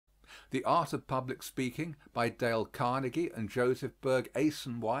The Art of Public Speaking by Dale Carnegie and Joseph Berg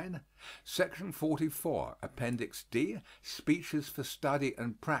Esenwein. Section 44, Appendix D, Speeches for Study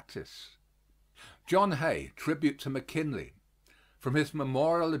and Practice. John Hay, Tribute to McKinley. From his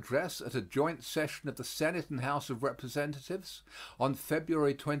memorial address at a joint session of the Senate and House of Representatives on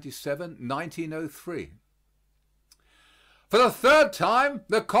February 27, 1903. For the third time,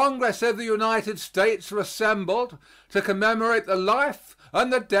 the Congress of the United States are assembled to commemorate the life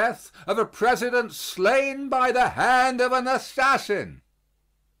and the death of a president slain by the hand of an assassin.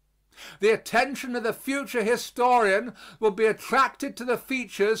 The attention of the future historian will be attracted to the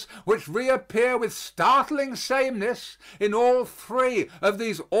features which reappear with startling sameness in all three of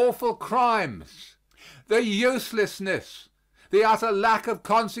these awful crimes: the uselessness, the utter lack of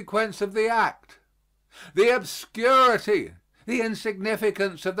consequence of the act, the obscurity, the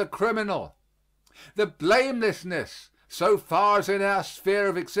insignificance of the criminal, the blamelessness, so far as in our sphere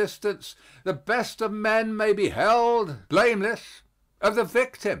of existence the best of men may be held blameless, of the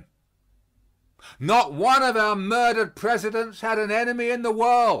victim. Not one of our murdered presidents had an enemy in the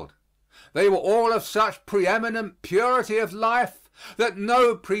world. They were all of such preeminent purity of life that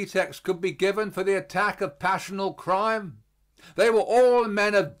no pretext could be given for the attack of passional crime. They were all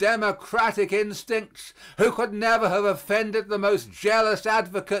men of democratic instincts who could never have offended the most jealous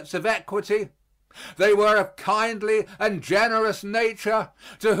advocates of equity. They were of kindly and generous nature,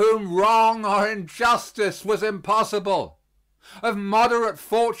 to whom wrong or injustice was impossible; of moderate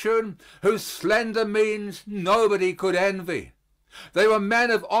fortune, whose slender means nobody could envy. They were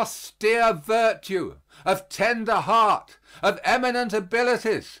men of austere virtue, of tender heart, of eminent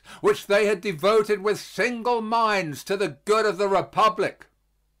abilities, which they had devoted with single minds to the good of the Republic.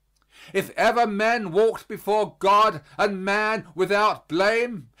 If ever men walked before God and man without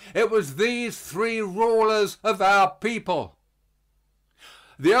blame, it was these three rulers of our people.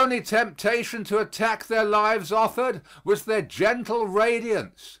 The only temptation to attack their lives offered was their gentle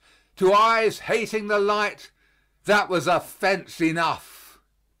radiance. To eyes hating the light, that was offense enough.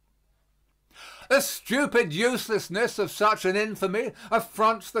 The stupid uselessness of such an infamy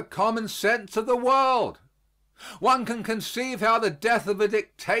affronts the common sense of the world. One can conceive how the death of a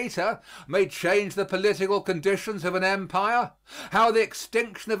dictator may change the political conditions of an empire, how the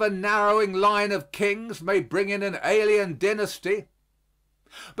extinction of a narrowing line of kings may bring in an alien dynasty.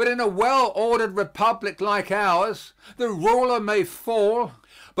 But in a well-ordered republic like ours, the ruler may fall,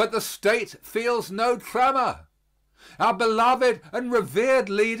 but the state feels no tremor. Our beloved and revered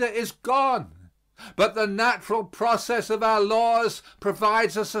leader is gone, but the natural process of our laws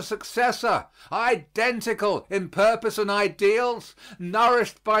provides us a successor, identical in purpose and ideals,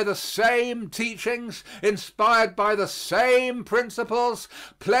 nourished by the same teachings, inspired by the same principles,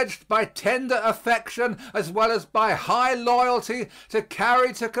 pledged by tender affection as well as by high loyalty to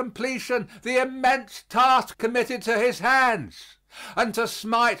carry to completion the immense task committed to his hands, and to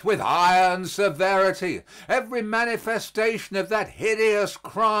smite with iron severity every manifestation of that hideous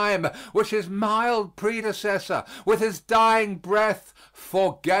crime which his mild predecessor with his dying breath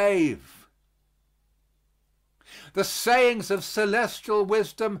forgave. The sayings of celestial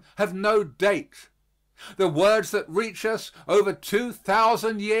wisdom have no date. The words that reach us over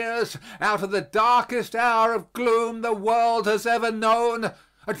 2,000 years out of the darkest hour of gloom the world has ever known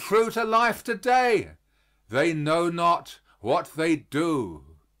are true to life today. They know not what they do.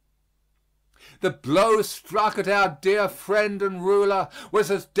 The blow struck at our dear friend and ruler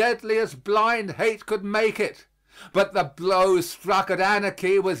was as deadly as blind hate could make it, but the blow struck at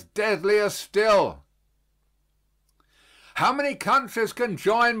anarchy was deadlier still. How many countries can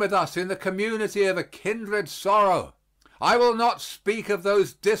join with us in the community of a kindred sorrow? I will not speak of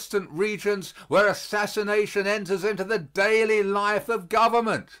those distant regions where assassination enters into the daily life of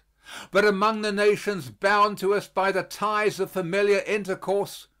government. But among the nations bound to us by the ties of familiar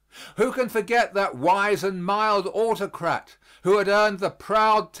intercourse, who can forget that wise and mild autocrat who had earned the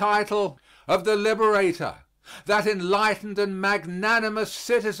proud title of the Liberator, that enlightened and magnanimous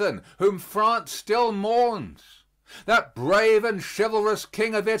citizen whom France still mourns, that brave and chivalrous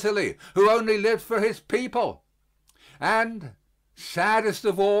King of Italy who only lived for his people, and, saddest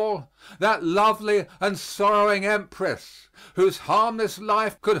of all, that lovely and sorrowing Empress whose harmless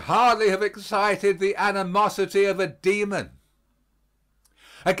life could hardly have excited the animosity of a demon?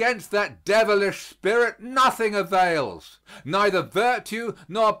 Against that devilish spirit nothing avails, neither virtue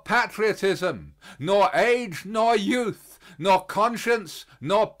nor patriotism, nor age nor youth, nor conscience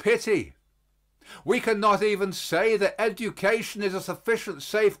nor pity. We cannot even say that education is a sufficient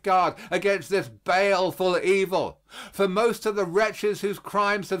safeguard against this baleful evil, for most of the wretches whose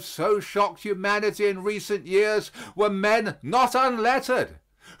crimes have so shocked humanity in recent years were men not unlettered,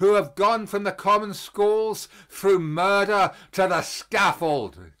 who have gone from the common schools through murder to the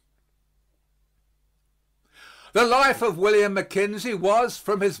scaffold. The life of William McKinley was,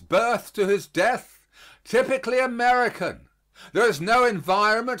 from his birth to his death, typically American. There is no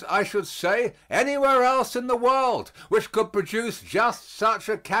environment, I should say, anywhere else in the world which could produce just such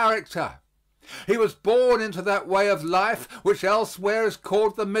a character. He was born into that way of life which elsewhere is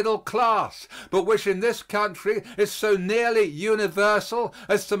called the middle class, but which in this country is so nearly universal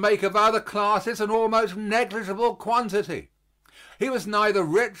as to make of other classes an almost negligible quantity. He was neither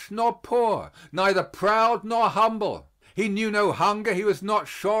rich nor poor, neither proud nor humble. He knew no hunger he was not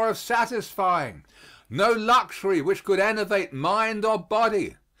sure of satisfying, no luxury which could enervate mind or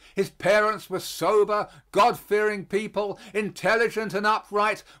body. His parents were sober, God-fearing people, intelligent and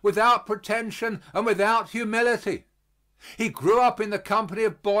upright, without pretension and without humility. He grew up in the company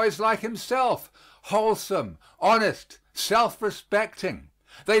of boys like himself, wholesome, honest, self-respecting.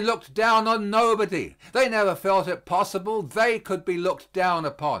 They looked down on nobody. They never felt it possible they could be looked down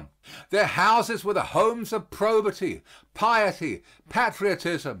upon. Their houses were the homes of probity, piety,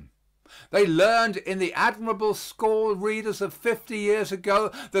 patriotism. They learned in the admirable school readers of 50 years ago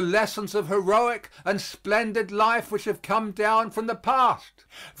the lessons of heroic and splendid life which have come down from the past.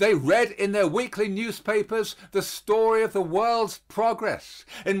 They read in their weekly newspapers the story of the world's progress,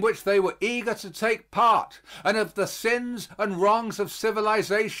 in which they were eager to take part, and of the sins and wrongs of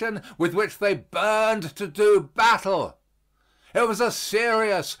civilization with which they burned to do battle. It was a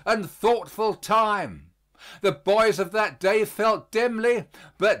serious and thoughtful time. The boys of that day felt dimly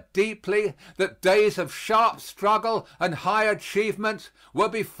but deeply that days of sharp struggle and high achievement were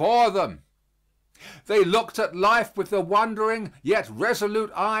before them. They looked at life with the wondering yet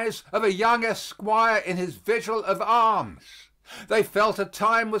resolute eyes of a young esquire in his vigil of arms. They felt a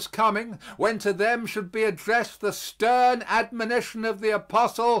time was coming when to them should be addressed the stern admonition of the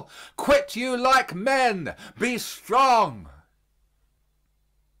apostle, "Quit you like men, be strong."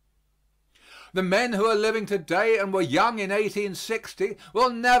 The men who are living today and were young in 1860 will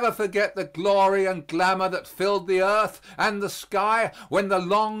never forget the glory and glamour that filled the earth and the sky when the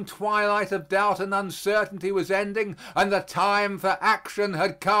long twilight of doubt and uncertainty was ending and the time for action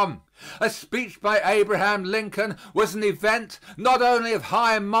had come. A speech by Abraham Lincoln was an event not only of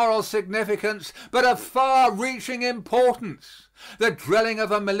high moral significance but of far-reaching importance. The drilling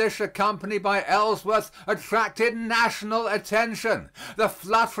of a militia company by Ellsworth attracted national attention. The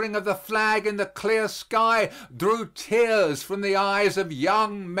fluttering of the flag in the clear sky drew tears from the eyes of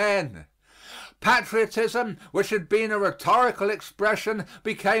young men. Patriotism, which had been a rhetorical expression,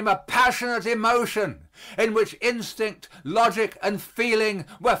 became a passionate emotion in which instinct, logic, and feeling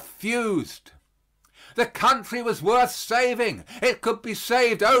were fused. The country was worth saving. It could be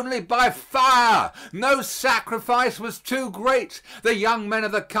saved only by fire. No sacrifice was too great. The young men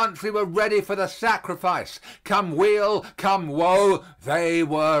of the country were ready for the sacrifice. Come weal, come woe, they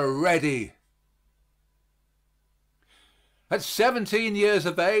were ready. At 17 years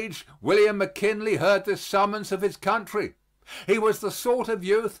of age, William McKinley heard the summons of his country. He was the sort of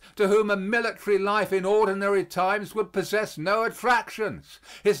youth to whom a military life in ordinary times would possess no attractions.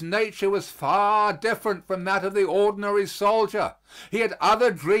 His nature was far different from that of the ordinary soldier. He had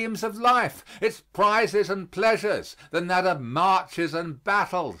other dreams of life, its prizes and pleasures, than that of marches and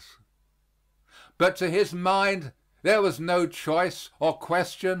battles. But to his mind there was no choice or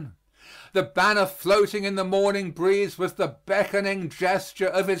question. The banner floating in the morning breeze was the beckoning gesture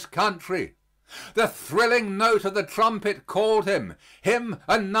of his country. The thrilling note of the trumpet called him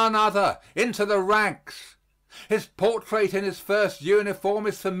and none other, into the ranks. His portrait in his first uniform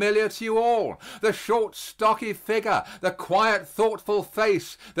is familiar to you all. The short, stocky figure, the quiet, thoughtful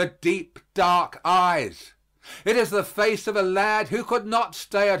face, the deep, dark eyes. It is the face of a lad who could not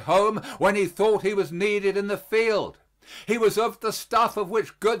stay at home when he thought he was needed in the field. He was of the stuff of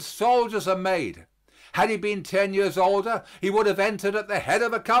which good soldiers are made. Had he been 10 years older, he would have entered at the head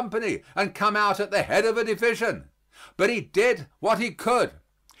of a company and come out at the head of a division. But he did what he could.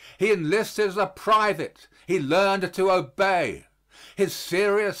 He enlisted as a private. He learned to obey. His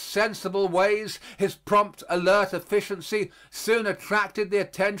serious, sensible ways, his prompt, alert efficiency soon attracted the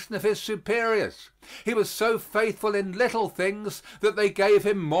attention of his superiors. He was so faithful in little things that they gave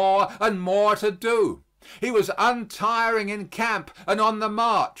him more and more to do. He was untiring in camp and on the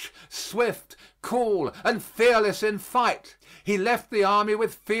march, swift, cool, and fearless in fight. He left the army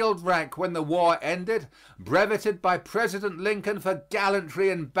with field rank when the war ended, brevetted by President Lincoln for gallantry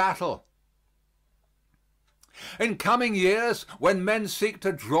in battle. In coming years, when men seek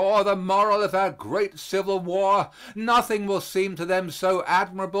to draw the moral of our great Civil War, nothing will seem to them so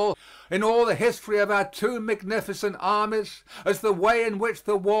admirable in all the history of our two magnificent armies as the way in which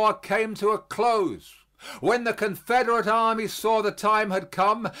the war came to a close. When the Confederate army saw the time had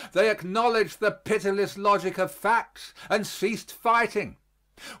come, they acknowledged the pitiless logic of facts and ceased fighting.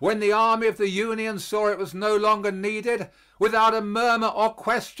 When the army of the Union saw it was no longer needed, without a murmur or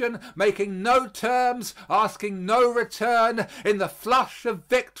question, making no terms, asking no return, in the flush of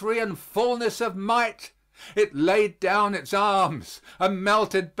victory and fullness of might, it laid down its arms and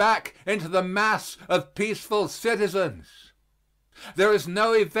melted back into the mass of peaceful citizens. There is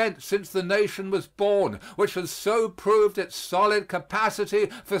no event since the nation was born which has so proved its solid capacity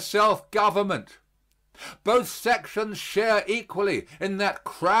for self-government. Both sections share equally in that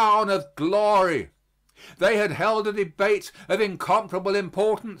crown of glory. They had held a debate of incomparable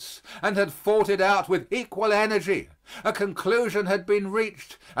importance and had fought it out with equal energy. A conclusion had been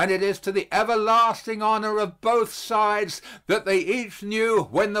reached, and it is to the everlasting honor of both sides that they each knew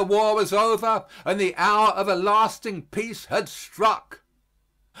when the war was over and the hour of a lasting peace had struck.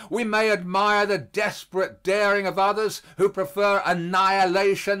 We may admire the desperate daring of others who prefer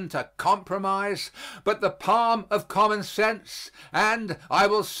annihilation to compromise, but the palm of common sense and, I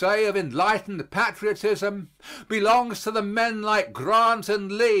will say, of enlightened patriotism belongs to the men like Grant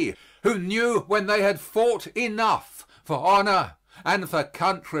and Lee, who knew when they had fought enough for honor and for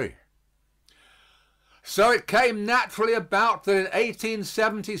country. So it came naturally about that in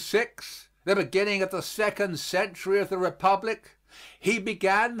 1876, the beginning of the second century of the Republic, he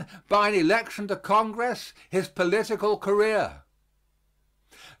began, by an election to Congress, his political career.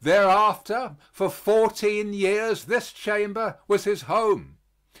 Thereafter, for 14 years, this chamber was his home.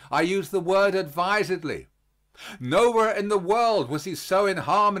 I use the word advisedly. Nowhere in the world was he so in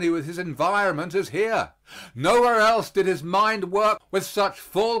harmony with his environment as here. Nowhere else did his mind work with such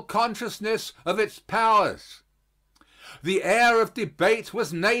full consciousness of its powers. The air of debate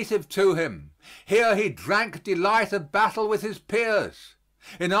was native to him. Here he drank delight of battle with his peers.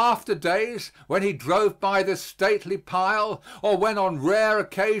 In after days, when he drove by this stately pile, or when on rare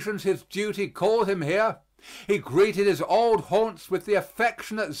occasions his duty called him here, he greeted his old haunts with the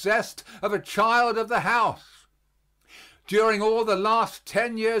affectionate zest of a child of the house. During all the last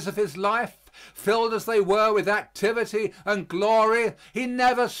 10 years of his life, filled as they were with activity and glory, he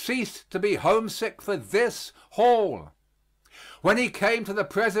never ceased to be homesick for this hall. When he came to the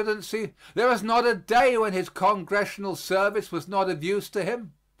presidency, there was not a day when his congressional service was not of use to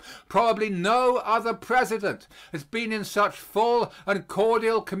him. Probably no other president has been in such full and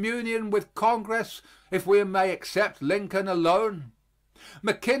cordial communion with Congress, if we may except Lincoln alone.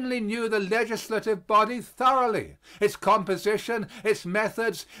 McKinley knew the legislative body thoroughly, its composition, its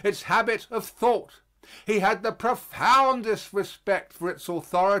methods, its habit of thought. He had the profoundest respect for its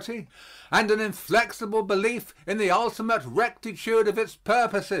authority and an inflexible belief in the ultimate rectitude of its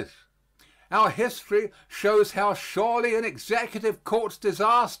purposes. Our history shows how surely an executive courts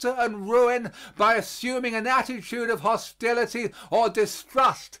disaster and ruin by assuming an attitude of hostility or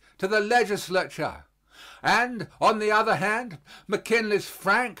distrust to the legislature. And, on the other hand, McKinley's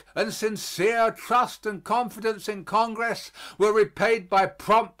frank and sincere trust and confidence in Congress were repaid by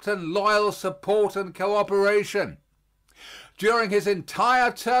prompt and loyal support and cooperation. During his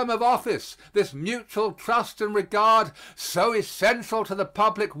entire term of office, this mutual trust and regard, so essential to the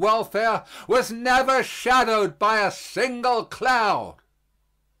public welfare, was never shadowed by a single cloud.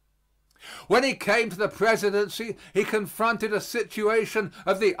 When he came to the presidency, he confronted a situation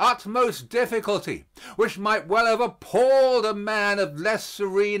of the utmost difficulty, which might well have appalled a man of less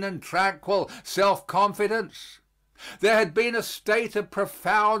serene and tranquil self-confidence. There had been a state of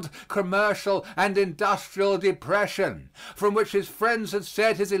profound commercial and industrial depression, from which his friends had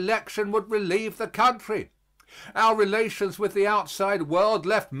said his election would relieve the country. Our relations with the outside world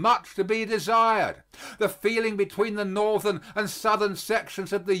left much to be desired. The feeling between the northern and southern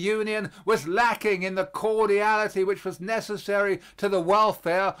sections of the Union was lacking in the cordiality which was necessary to the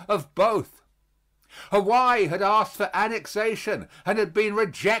welfare of both. Hawaii had asked for annexation and had been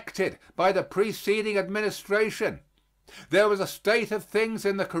rejected by the preceding administration. There was a state of things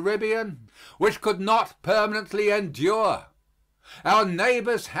in the Caribbean which could not permanently endure. Our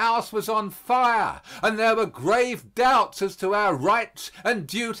neighbor's house was on fire, and there were grave doubts as to our rights and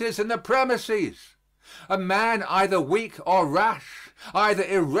duties in the premises. A man either weak or rash, either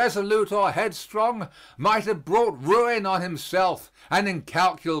irresolute or headstrong, might have brought ruin on himself and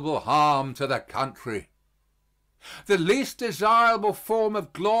incalculable harm to the country. The least desirable form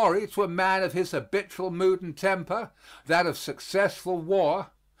of glory to a man of his habitual mood and temper, that of successful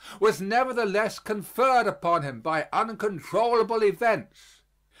war, was nevertheless conferred upon him by uncontrollable events.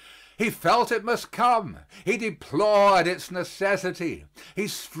 He felt it must come. He deplored its necessity. He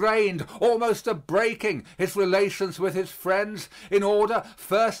strained, almost to breaking, his relations with his friends in order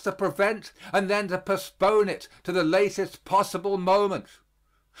first to prevent and then to postpone it to the latest possible moment.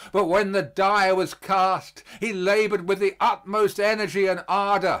 But when the die was cast, he labored with the utmost energy and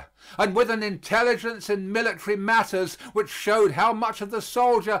ardor, and with an intelligence in military matters which showed how much of the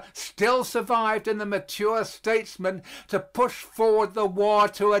soldier still survived in the mature statesman to push forward the war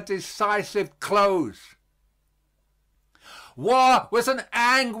to a decisive close. War was an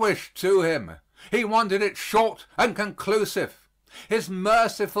anguish to him. He wanted it short and conclusive. His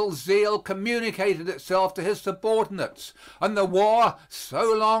merciful zeal communicated itself to his subordinates, and the war,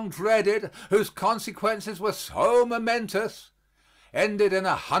 so long dreaded, whose consequences were so momentous, ended in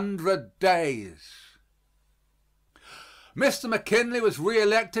 100 days. Mr. McKinley was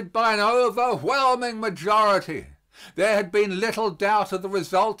re-elected by an overwhelming majority. There had been little doubt of the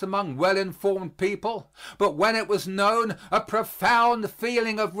result among well-informed people, but when it was known, a profound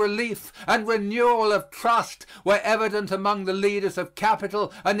feeling of relief and renewal of trust were evident among the leaders of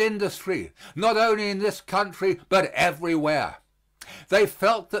capital and industry, not only in this country but everywhere. They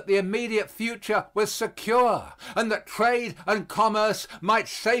felt that the immediate future was secure and that trade and commerce might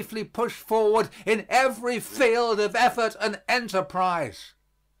safely push forward in every field of effort and enterprise.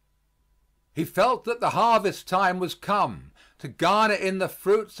 He felt that the harvest time was come to garner in the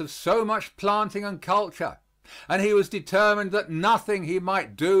fruits of so much planting and culture, and he was determined that nothing he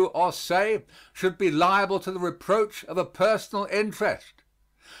might do or say should be liable to the reproach of a personal interest.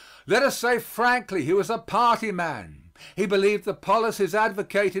 Let us say frankly, he was a party man. He believed the policies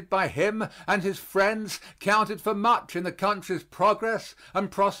advocated by him and his friends counted for much in the country's progress and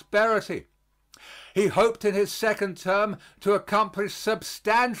prosperity. He hoped in his second term to accomplish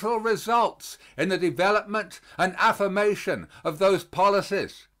substantial results in the development and affirmation of those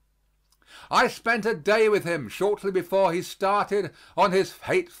policies. I spent a day with him shortly before he started on his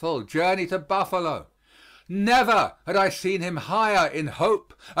fateful journey to Buffalo. Never had I seen him higher in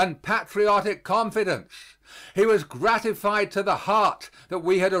hope and patriotic confidence. He was gratified to the heart that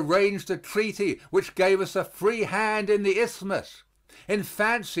we had arranged a treaty which gave us a free hand in the isthmus. In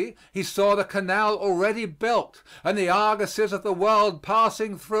fancy he saw the canal already built and the argosies of the world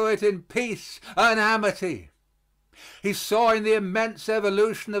passing through it in peace and amity. He saw in the immense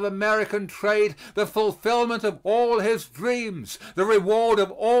evolution of American trade the fulfillment of all his dreams, the reward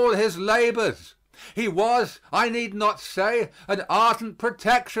of all his labors. He was, I need not say, an ardent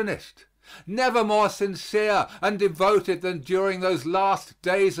protectionist, never more sincere and devoted than during those last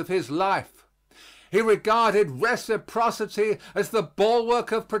days of his life. He regarded reciprocity as the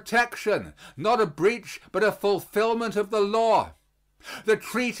bulwark of protection, not a breach but a fulfillment of the law. The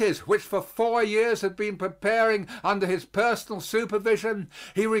treaties which for 4 years had been preparing under his personal supervision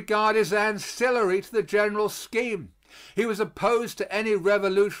he regarded as ancillary to the general scheme. He was opposed to any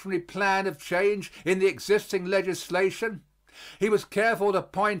revolutionary plan of change in the existing legislation. He was careful to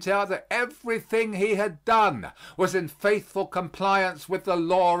point out that everything he had done was in faithful compliance with the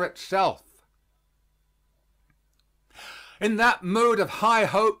law itself. In that mood of high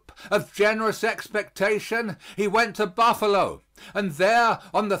hope, of generous expectation, he went to Buffalo, and there,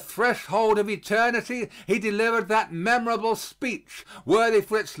 on the threshold of eternity, he delivered that memorable speech, worthy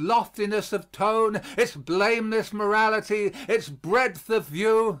for its loftiness of tone, its blameless morality, its breadth of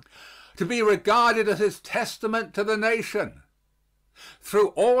view, to be regarded as his testament to the nation. Through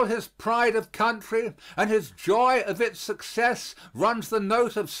all his pride of country and his joy of its success runs the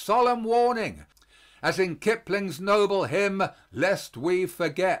note of solemn warning, as in Kipling's noble hymn, "Lest We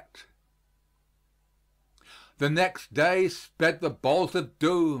Forget." The next day sped the bolt of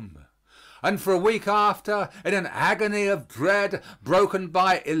doom, and for a week after, in an agony of dread, broken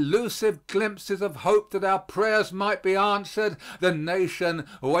by elusive glimpses of hope that our prayers might be answered, the nation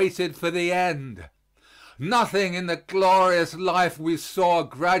waited for the end. Nothing in the glorious life we saw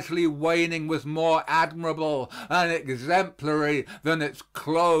gradually waning was more admirable and exemplary than its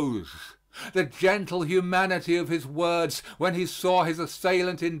close. The gentle humanity of his words when he saw his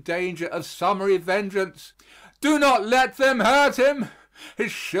assailant in danger of summary vengeance. "Do not let them hurt him."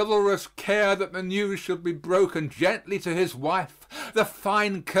 His chivalrous care that the news should be broken gently to his wife, the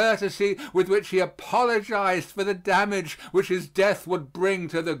fine courtesy with which he apologized for the damage which his death would bring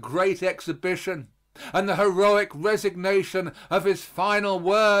to the great exhibition, and the heroic resignation of his final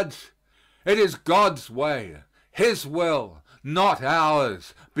words, "It is God's way, His will, not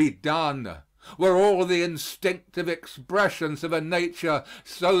ours, be done," were all the instinctive expressions of a nature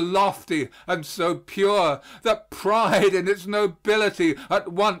so lofty and so pure that pride in its nobility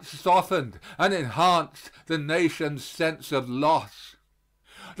at once softened and enhanced the nation's sense of loss.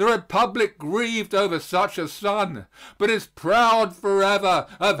 The Republic grieved over such a son, but is proud forever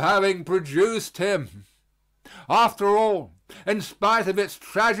of having produced him. After all, in spite of its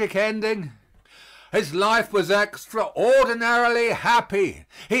tragic ending, his life was extraordinarily happy.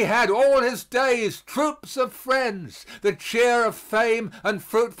 He had all his days troops of friends, the cheer of fame and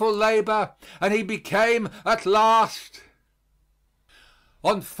fruitful labor, and he became at last,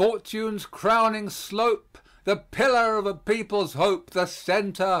 on fortune's crowning slope, the pillar of a people's hope, the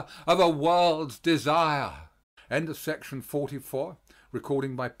center of a world's desire. End of section 44.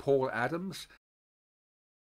 Recording by Paul Adams.